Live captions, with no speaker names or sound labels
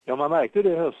man märkte det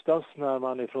i höstas när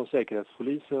man från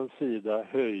säkerhetspolisens sida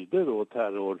höjde då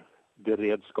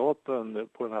terrorberedskapen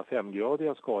på den här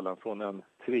 5-gradiga skalan från en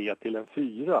 3 till en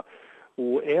 4.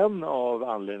 Och en av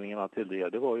anledningarna till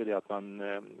det var ju det att man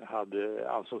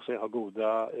ansåg sig ha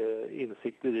goda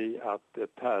insikter i att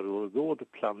ett terrordåd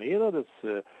planerades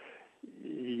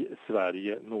i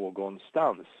Sverige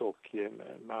någonstans, och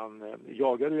man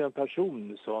jagade ju en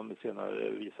person som senare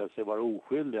visade sig vara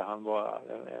oskyldig. Han var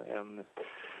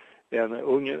en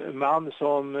ung man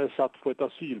som satt på ett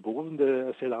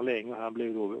asylboende sedan länge, och han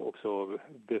blev då också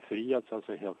befriad så att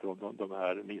säga helt från de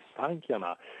här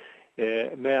misstankarna.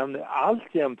 Men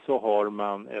alltjämt så har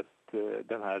man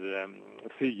den här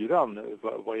 4:an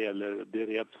vad gäller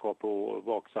beredskap och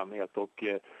vaksamhet, och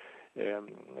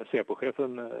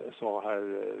Säpo-chefen sa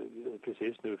här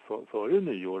precis nu före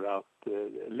nyår att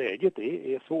läget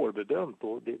är svårbedömt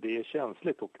och det är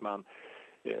känsligt, och man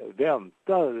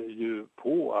väntar ju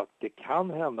på att det kan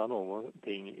hända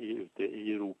någonting ute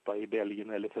i Europa, i Belgien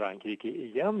eller Frankrike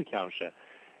igen kanske.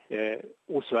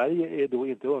 Och Sverige är då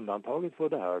inte undantaget för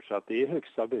det här, så att det är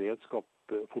högsta beredskap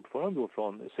fortfarande då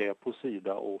från Säpos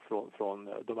sida och från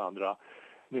de andra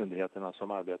myndigheterna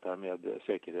som arbetar med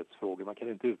säkerhetsfrågor. Man kan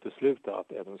inte utesluta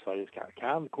att även Sverige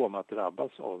kan komma att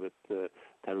drabbas av ett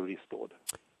terroristdåd.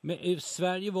 Men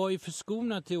Sverige var ju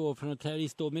förskonat i år från ett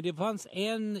terroristdåd, men det fanns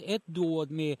ett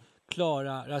dåd med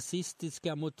klara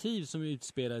rasistiska motiv som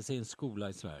utspelade sig i en skola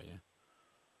i Sverige.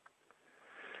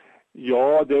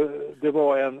 Ja, det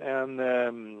var en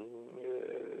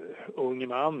ung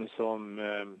man som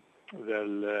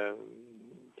väl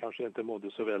kanske inte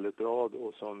mådde så väldigt bra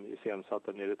och som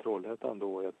iscensatte nere i Trollhättan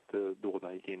då då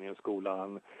han gick in i en skola.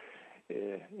 Han,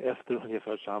 efter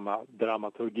ungefär samma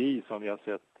dramaturgi som vi har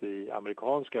sett i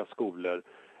amerikanska skolor,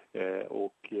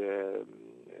 och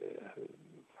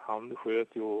han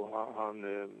sköt ju, och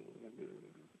han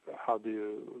hade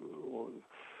ju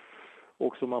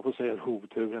också, man får säga,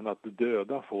 oturen att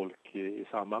döda folk i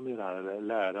samband med det här,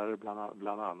 lärare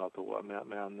bland annat då.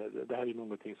 Men det här är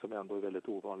någonting som ändå är väldigt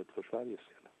ovanligt för Sveriges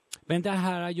del. Men det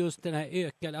här, just den här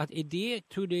ökade, att är det,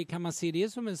 tror du, kan man se det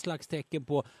som en slags tecken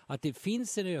på att det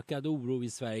finns en ökad oro i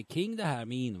Sverige kring det här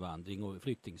med invandring och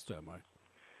flyktingströmmar?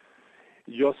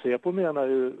 Jag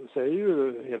säger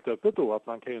ju helt öppet då att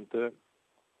man kan ju inte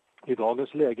i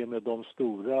dagens läge med de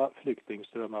stora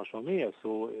flyktingströmmar som är,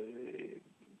 så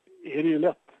är det ju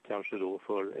lätt kanske då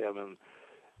för även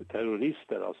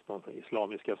terrorister, alltså den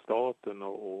islamiska staten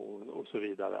och så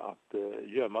vidare, att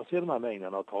gömma sig i de här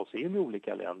mängderna och ta sig in i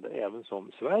olika länder, även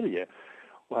som Sverige.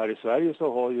 Och här i Sverige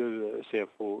så har ju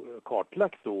Säpo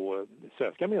kartlagt då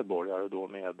svenska medborgare då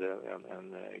med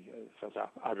en så att säga,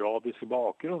 arabisk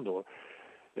bakgrund då.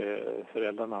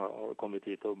 Föräldrarna har kommit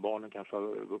hit och barnen kanske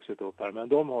har vuxit upp här, men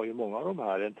de har ju, många av de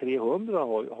här, en 300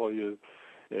 har ju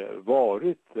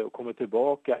varit och kommit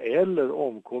tillbaka eller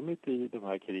omkommit i de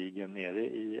här krigen nere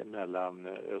i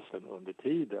Mellanöstern under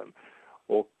tiden.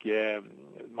 Och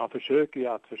man försöker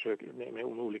ju med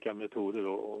olika metoder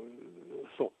och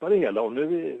stoppa det hela. Och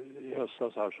nu i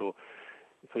höstas här, så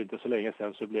för inte så länge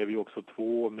sedan, så blev ju också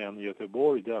 2 män i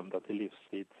Göteborg dömda till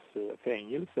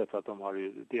livstidsfängelse för att de har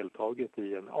ju deltagit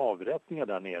i en avrättning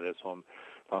där nere som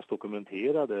fanns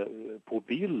dokumenterade på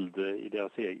bild i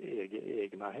deras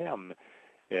egna hem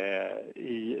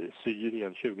i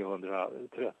Syrien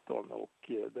 2013.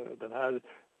 Och den här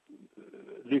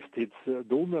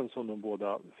livstidsdomen som de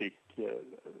båda fick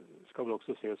ska väl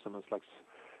också ses som en slags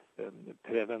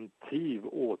preventiv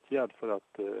åtgärd för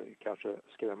att kanske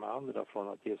skrämma andra från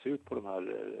att ge sig ut på de här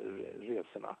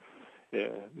resorna.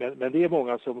 Men det är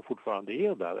många som fortfarande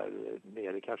är där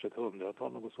nere, kanske ett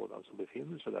 100-tal något sådant som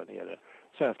befinner sig där nere.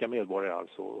 Svenska medborgare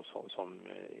alltså som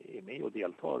är med och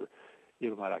deltar i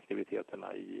de här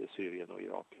aktiviteterna i Syrien och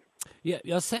Irak.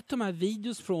 Jag har sett de här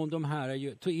videos från de här,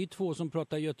 det är ju 2 som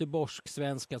pratar göteborgsk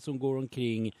svenska som går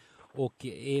omkring och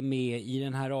är med i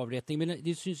den här avrättningen. Men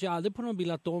det syns ju aldrig på någon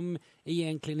bild att de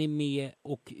egentligen är med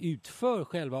och utför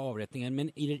själva avrättningen. Men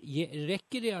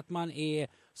räcker det att man är,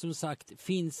 som sagt,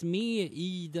 finns med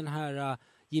i den här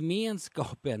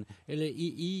gemenskapen eller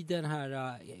i den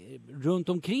här runt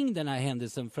omkring den här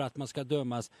händelsen för att man ska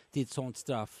dömas till ett sånt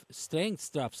strängt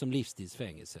straff som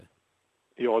livstidsfängelse?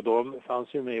 Ja, de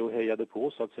fanns ju med och hejade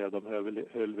på så att säga. De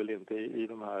höll väl inte i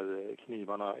de här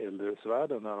knivarna eller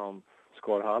svärden när de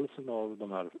skar halsen av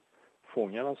de här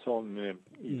fångarna som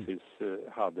ISIS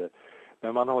hade.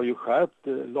 Men man har ju skärpt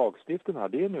lagstiftningen här.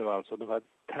 Det är nu alltså de här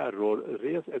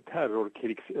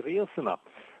terrorkrigsresorna.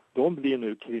 De blir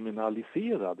nu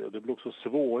kriminaliserade och det blir också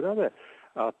svårare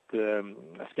att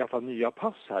skaffa nya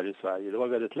pass här i Sverige. Det var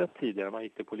väldigt lätt tidigare. Man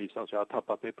gick till polisen och sa jag har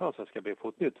tappat mitt pass, jag ska be få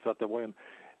ett nytt. För att det var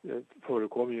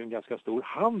förekom ju en ganska stor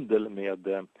handel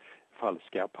med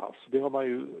falska pass. Det har man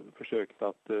ju försökt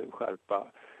att skärpa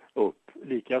upp.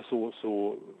 Likaså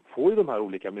så får ju de här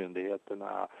olika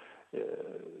myndigheterna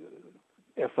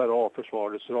FRA,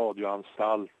 Försvarets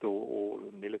radioanstalt och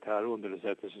militär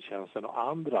underrättelsetjänsten och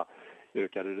andra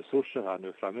ökade resurser här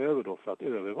nu framöver då för att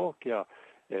övervaka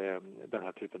den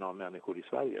här typen av människor i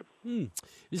Sverige.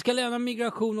 Vi ska lämna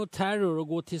migration och terror och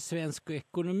gå till svensk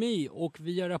ekonomi, och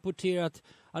vi har rapporterat i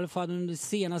alla fall under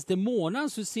senaste månaden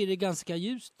så ser det ganska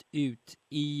ljust ut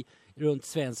runt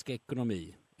svensk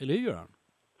ekonomi. Eller hur, Göran?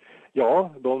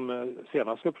 Ja, de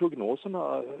senaste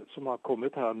prognoserna som har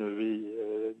kommit här nu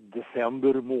i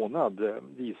december månad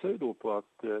visar ju då på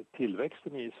att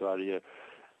tillväxten i Sverige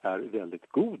är väldigt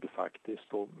god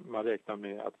faktiskt. Och man räknar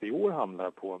med att vi i år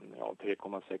hamnar på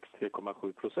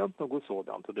 3,6-3,7% något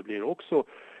sådant. Och det blir också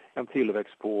en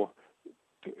tillväxt på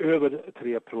över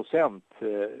 3%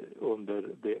 under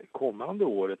det kommande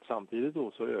året. Samtidigt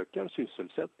då så ökar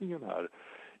sysselsättningen här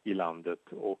i landet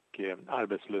och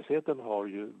arbetslösheten har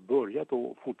ju börjat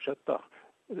att fortsätta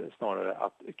snarare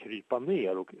att krypa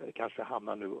ner och kanske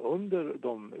hamna nu under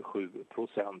de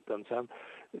 7%. Sen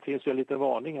finns ju en liten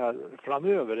varning här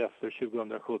framöver efter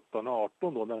 2017-18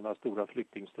 då när de här stora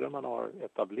flyktingströmmarna har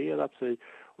etablerat sig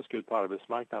och ska ut på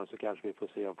arbetsmarknaden, så kanske vi får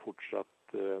se en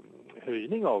fortsatt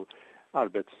höjning av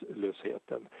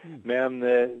arbetslösheten. Men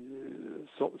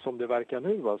som det verkar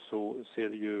nu så ser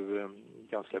det ju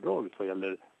ganska bra ut vad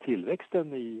gäller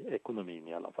tillväxten i ekonomin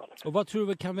i alla fall. Och vad tror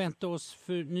vi kan vänta oss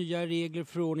för nya regler,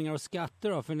 förordningar och skatter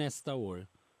då för nästa år?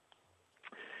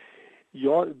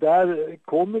 Ja, där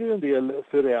kommer ju en del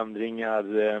förändringar.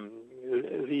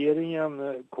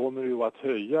 Regeringen kommer ju att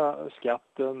höja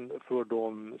skatten för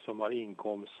de som har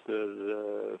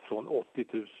inkomster från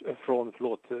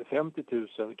 50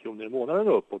 000 kronor i månaden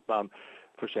uppåt. Man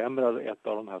försämrar ett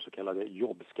av de här så kallade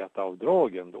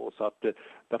jobbskatteavdragen då, så att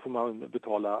där får man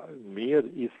betala mer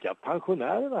i skatt.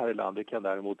 Pensionärerna här i landet kan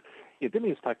däremot, inte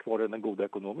minst tack vare den goda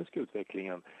ekonomiska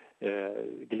utvecklingen,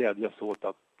 glädjas åt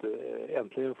att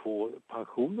äntligen få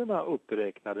pensionerna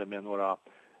uppräknade med några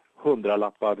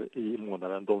hundralappar i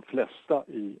månaden, de flesta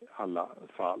i alla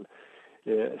fall.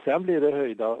 Sen blir det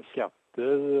höjda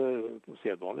skatter på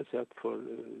sedvanligt sätt för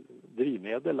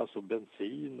drivmedel, alltså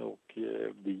bensin och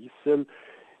diesel.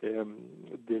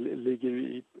 Det ligger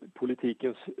i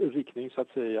politikens riktning så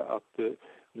att säga att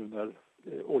nu när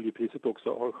oljepriset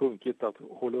också har sjunkit att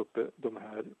hålla uppe de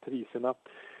här priserna.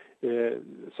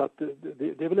 Så att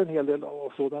det är väl en hel del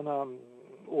av sådana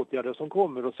åtgärder som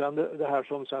kommer. Och sen det här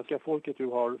som svenska folket ju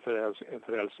har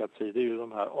förälskat i, det är ju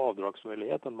de här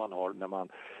avdragsmöjligheten man har när man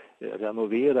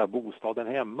renoverar bostaden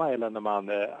hemma eller när man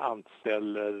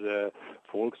anställer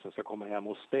folk som ska komma hem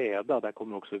och städa. Där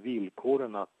kommer också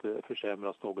villkoren att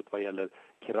försämras något vad gäller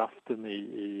kraften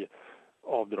i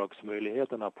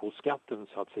avdragsmöjligheterna på skatten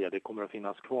så att säga. Det kommer att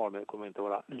finnas kvar, men det kommer inte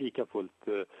vara lika fullt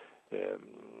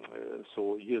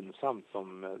så gynnsamt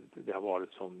som det har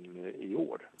varit som i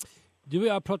år. Du och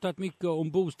jag har pratat mycket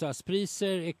om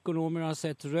bostadspriser. Ekonomer har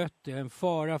sett rött. Det är en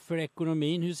fara för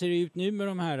ekonomin. Hur ser det ut nu med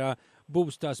de här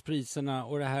bostadspriserna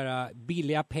och de här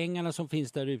billiga pengarna som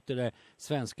finns där ute där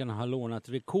svenskarna har lånat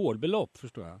rekordbelopp,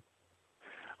 förstår jag?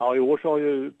 Ja, i år så har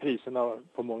ju priserna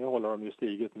på många håll har de ju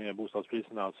stigit med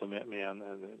bostadspriserna alltså med en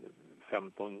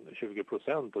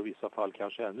 15-20% och i vissa fall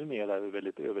kanske ännu mer i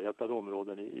väldigt överhettade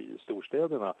områden i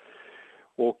storstäderna.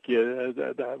 Och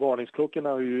det här varningsklockorna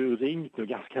har ju ringt nu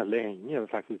ganska länge,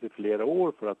 faktiskt i flera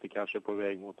år, för att det kanske är på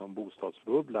väg mot en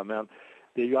bostadsbubbla. Men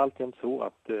det är ju alltid så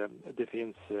att det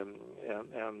finns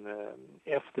en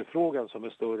efterfrågan som är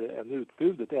större än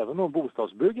utbudet. Även om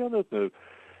bostadsbyggandet nu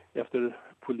efter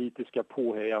politiska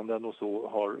påhejanden och så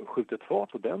har skjutit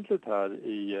fart ordentligt här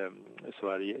i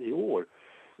Sverige i år,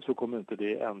 så kommer inte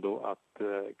det ändå att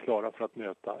klara för att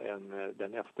möta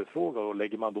den efterfrågan. Och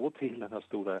lägger man då till den här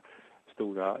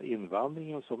stora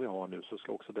invandringen som vi har nu, så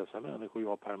ska också dessa människor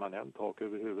ha permanent tak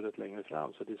över huvudet längre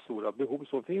fram. Så det är stora behov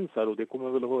som finns här och det kommer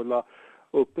väl att hålla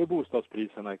uppe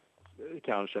bostadspriserna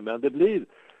kanske. Men det blir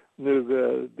nu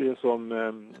det som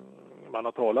man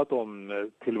har talat om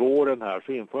till våren här,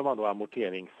 så inför man då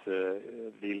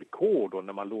amorteringsvillkor då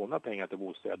när man lånar pengar till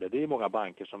bostäder. Det är många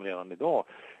banker som redan idag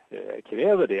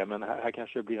kräver det, men här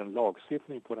kanske det blir en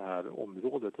lagstiftning på det här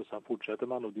området och sen fortsätter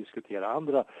man att diskutera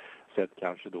andra sätt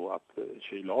kanske då att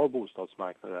kyla av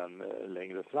bostadsmarknaden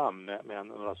längre fram. Men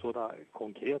några sådana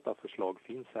konkreta förslag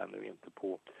finns ännu inte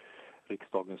på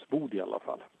riksdagens bord i alla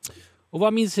fall. Och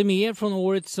vad minns du mer från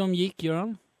året som gick,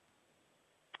 Göran?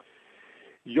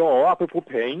 Ja, apropå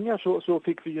pengar så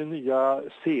fick vi ju nya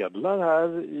sedlar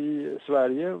här i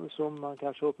Sverige som man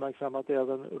kanske uppmärksammat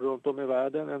även runt om i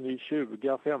världen. En ny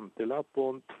 20-50-lapp och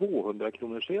en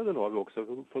 200-kronorssedel har vi också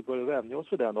fått börja vänja oss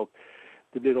för den. Och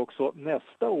det blir också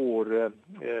nästa år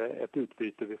ett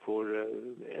utbyte. Vi får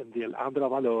en del andra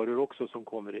valörer också som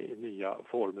kommer i nya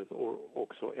former och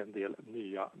också en del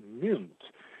nya mynt.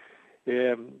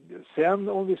 Sen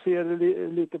om vi ser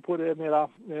lite på det mera,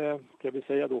 kan vi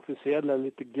säga då, officiella,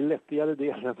 lite glättigare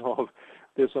delen av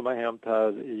det som har hänt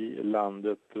här i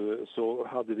landet, så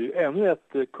hade vi ju ännu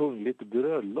ett kungligt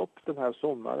bröllop den här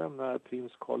sommaren när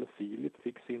prins Carl Philip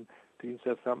fick sin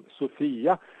prinsessa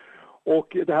Sofia.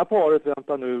 Och det här paret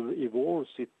väntar nu i vår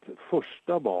sitt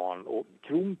första barn, och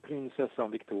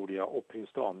kronprinsessan Victoria och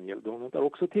prins Daniel, de väntar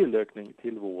också tillökning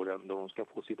till våren då de ska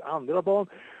få sitt andra barn,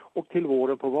 och till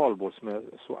våren på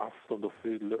valborgsmässoafton då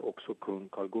fyller också kung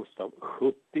Carl Gustaf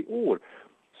 70 år.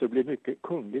 Så det blir mycket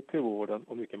kungligt till våren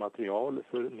och mycket material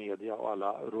för media och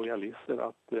alla royalister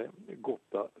att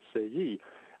gotta sig i.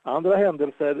 Andra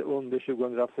händelser under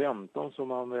 2015 som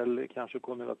man väl kanske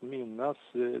kommer att minnas,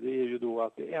 det är ju då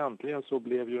att äntligen så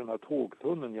blev ju den här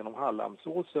tågtunneln genom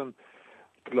Hallandsåsen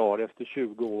klar efter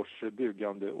 20 års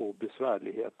byggande och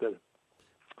besvärligheter.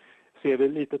 Ser vi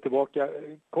lite tillbaka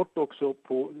kort också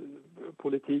på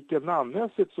politiken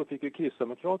namnmässigt, så fick ju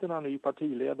Kristdemokraterna en ny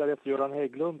partiledare efter Göran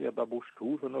Hägglund. Ebba Busch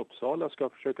Thor från Uppsala ska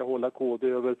försöka hålla kod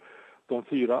över de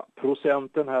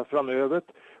 4% här framöver.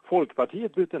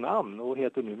 Folkpartiet bytte namn och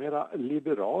heter numera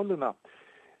Liberalerna.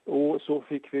 Och så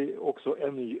fick vi också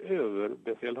en ny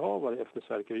överbefälhavare efter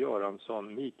Sverker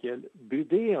Göransson. Mikael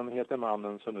Bydén heter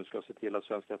mannen som nu ska se till att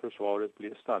svenska försvaret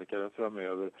blir starkare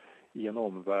framöver i en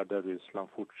omvärld där Ryssland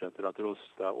fortsätter att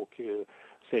rusta, och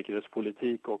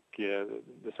säkerhetspolitik och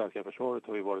det svenska försvaret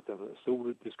har ju varit en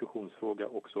stor diskussionsfråga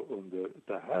också under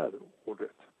det här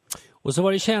året. Och så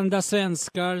var det kända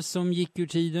svenskar som gick ur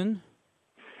tiden.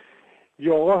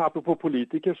 Ja, apropå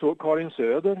politiker så Karin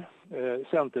Söder,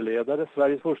 centerledare,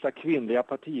 Sveriges första kvinnliga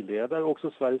partiledare,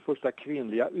 också Sveriges första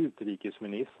kvinnliga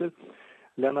utrikesminister.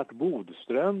 Lennart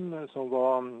Bodström som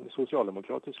var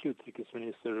socialdemokratisk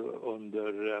utrikesminister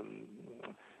under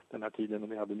den här tiden när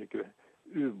vi hade mycket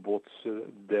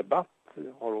ubåtsdebatt,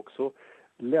 har också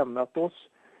lämnat oss.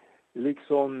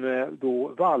 Liksom då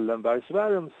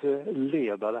Wallenbergsfärens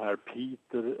ledare här,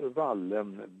 Peter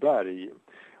Wallenberg.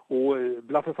 Och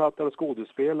bland författare och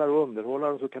skådespelare och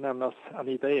underhållare så kan nämnas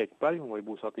Anita Ekberg. Hon var ju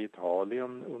bosatt i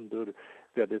Italien under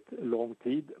väldigt lång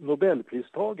tid.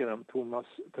 Nobelpristagaren Thomas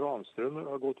Tranströmer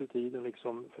har gått ur tiden,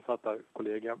 liksom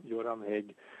författarkollega Göran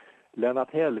Hägg.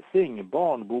 Lennart Hellsing,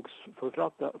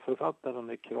 barnboksförfattaren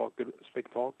med Krakel,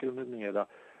 spektakel med mera,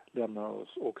 lämnar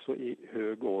oss också i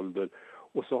hög ålder.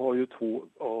 Och så har ju två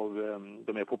av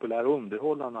de mer populära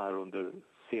underhållarna här under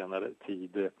senare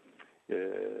tid,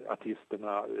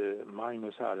 artisterna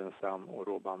Magnus Härenstam och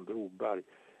Robban Broberg,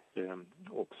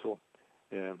 också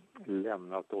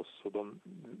lämnat oss. Och de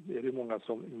är det många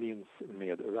som minns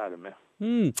med värme.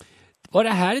 Var det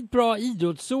här ett bra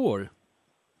idrottsår?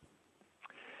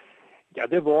 Ja,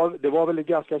 det var väl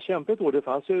ganska kämpigt då. Det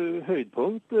fanns ju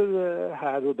höjdpunkter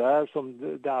här och där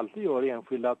som det alltid gör i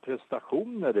enskilda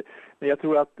prestationer. Men jag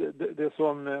tror att det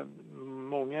som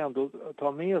många ändå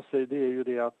tar med sig, det är ju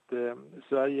det att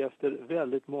Sverige efter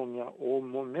väldigt många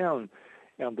om och men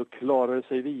ändå klarar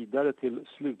sig vidare till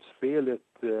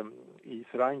slutspelet i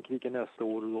Frankrike nästa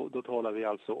år. Då talar vi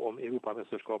alltså om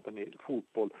Europamästerskapen i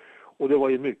fotboll. Och det var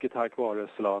ju mycket tack vare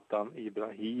Zlatan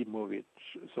Ibrahimovic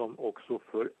som också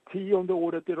för 10:e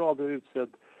året i rad utsedd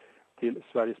till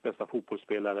Sveriges bästa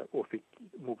fotbollsspelare och fick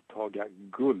mottaga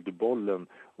guldbollen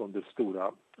under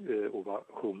stora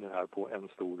ovationer här på en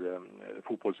stor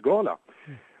fotbollsgala.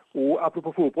 Och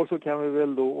apropå fotboll så kan vi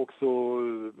väl då också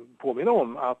påminna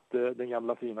om att den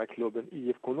gamla fina klubben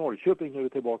IFK Norrköping är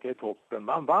tillbaka i toppen.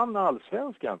 Man vann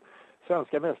allsvenskan.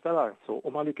 Svenska mästare alltså,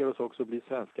 och man lyckades också bli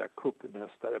svenska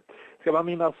cupmästare. Ska man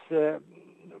minnas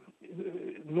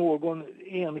någon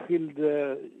enskild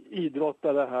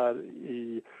idrottare här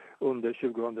under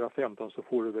 2015 så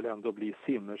får det väl ändå bli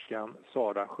simmerskan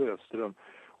Sara Sjöström.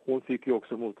 Hon fick ju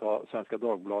också motta Svenska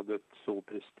Dagbladet så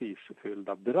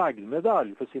prestigefyllda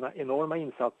bragdmedalj för sina enorma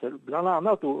insatser, bland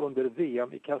annat då under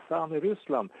VM i Kazan i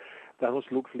Ryssland, där hon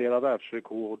slog flera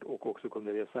världsrekord och också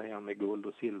kunde resa hem med guld-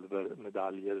 och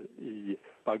silvermedaljer i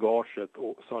bagaget.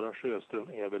 Och Sara Sjöström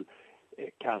är väl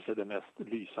kanske det mest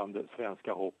lysande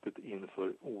svenska hoppet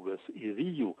inför OS i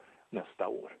Rio nästa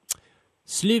år.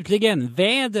 Slutligen,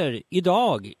 väder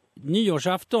idag,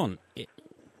 nyårsafton.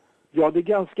 Ja, det är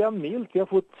ganska milt. Vi har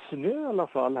fått snö i alla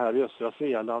fall här i östra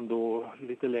Svealand och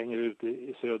lite längre ut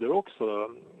i söder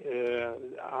också.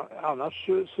 Annars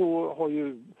så har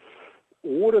ju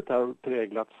året här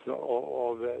präglats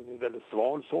av väldigt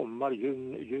sval sommar,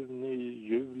 juni,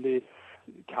 juli,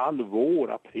 kall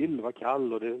vår, april var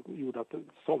kall och det gjorde att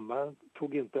sommaren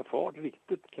tog inte fart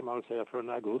riktigt kan man väl säga förrän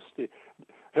augusti.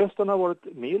 Hösten har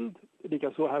varit mild,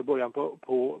 likaså här början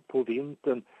på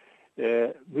vintern.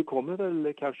 Nu kommer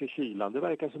väl kanske kylan. Det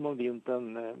verkar som om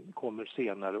vintern kommer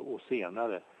senare och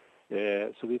senare.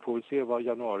 Så vi får se vad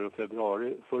januari och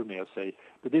februari för med sig.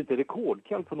 Det är inte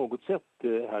rekordkallt på något sätt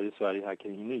här i Sverige här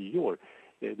kring nyår.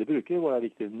 Det brukar ju vara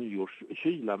riktigt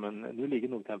nyårskyla men nu ligger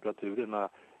nog temperaturerna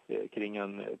kring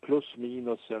en plus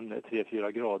minus en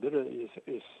 3-4 grader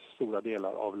i stora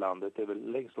delar av landet. Det är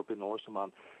väl längst upp i norr som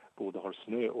man både har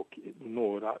snö och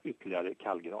några ytterligare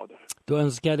kallgrader. Då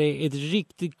önskar jag dig ett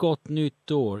riktigt gott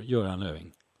nytt år, Göran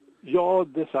Löving. Ja,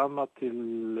 detsamma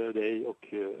till dig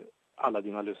och alla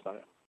dina lyssnare.